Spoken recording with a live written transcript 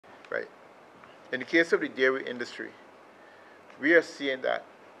right? In the case of the dairy industry, we are seeing that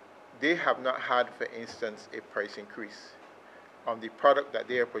they have not had, for instance, a price increase on the product that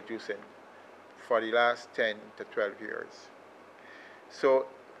they are producing for the last 10 to 12 years. So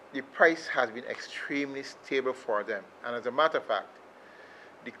the price has been extremely stable for them. And as a matter of fact,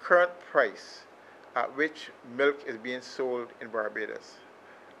 the current price at which milk is being sold in Barbados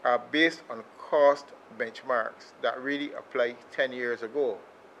are based on cost benchmarks that really applied 10 years ago.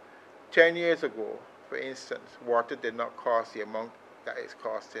 10 years ago, for instance, water did not cost the amount that it's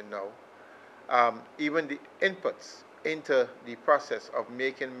costing now. Even the inputs into the process of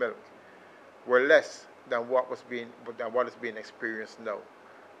making milk were less than what is being experienced now.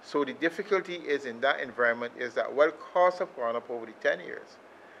 So the difficulty is in that environment is that while costs have gone up over the 10 years,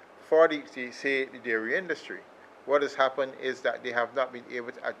 for the dairy industry, what has happened is that they have not been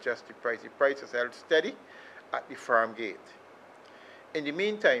able to adjust the price. The price is held steady at the farm gate. In the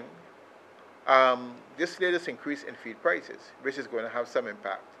meantime, this latest increase in feed prices, which is going to have some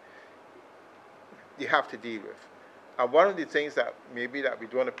impact, you have to deal with. And one of the things that maybe that we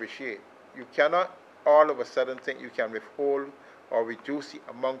don't appreciate, you cannot all of a sudden think you can withhold or reduce the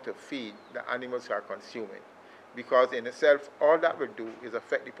amount of feed that animals are consuming, because in itself, all that will do is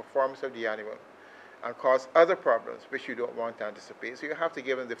affect the performance of the animal and cause other problems which you don't want to anticipate. So you have to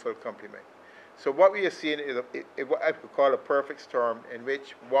give them the full complement. So what we are seeing is what I could call a perfect storm, in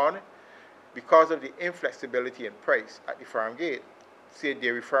which, one, because of the inflexibility in price at the farm gate, say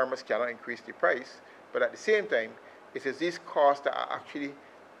dairy farmers cannot increase the price, but at the same time, it is these costs that are actually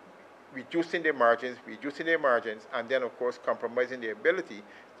reducing their margins, and then of course compromising their ability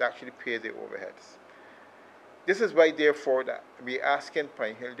to actually pay their overheads. This is why, therefore, that we're asking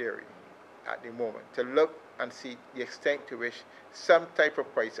Pine Hill Dairy at the moment to look and see the extent to which some type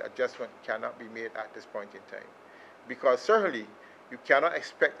of price adjustment cannot be made at this point in time. Because certainly you cannot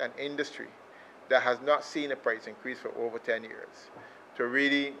expect an industry that has not seen a price increase for over 10 years to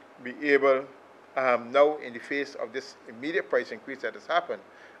really be able, now in the face of this immediate price increase that has happened,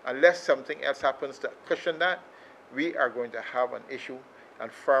 unless something else happens to cushion that, we are going to have an issue,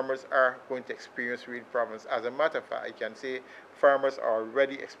 and farmers are going to experience real problems. As a matter of fact, I can say farmers are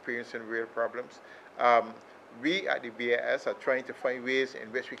already experiencing real problems. We at the BAS are trying to find ways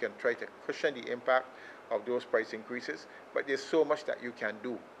in which we can try to cushion the impact of those price increases, but there's so much that you can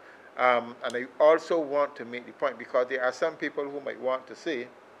do. And I also want to make the point, because there are some people who might want to say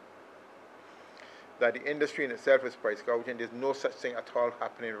that the industry in itself is price gouging. There's no such thing at all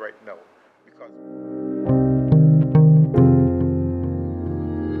happening right now, because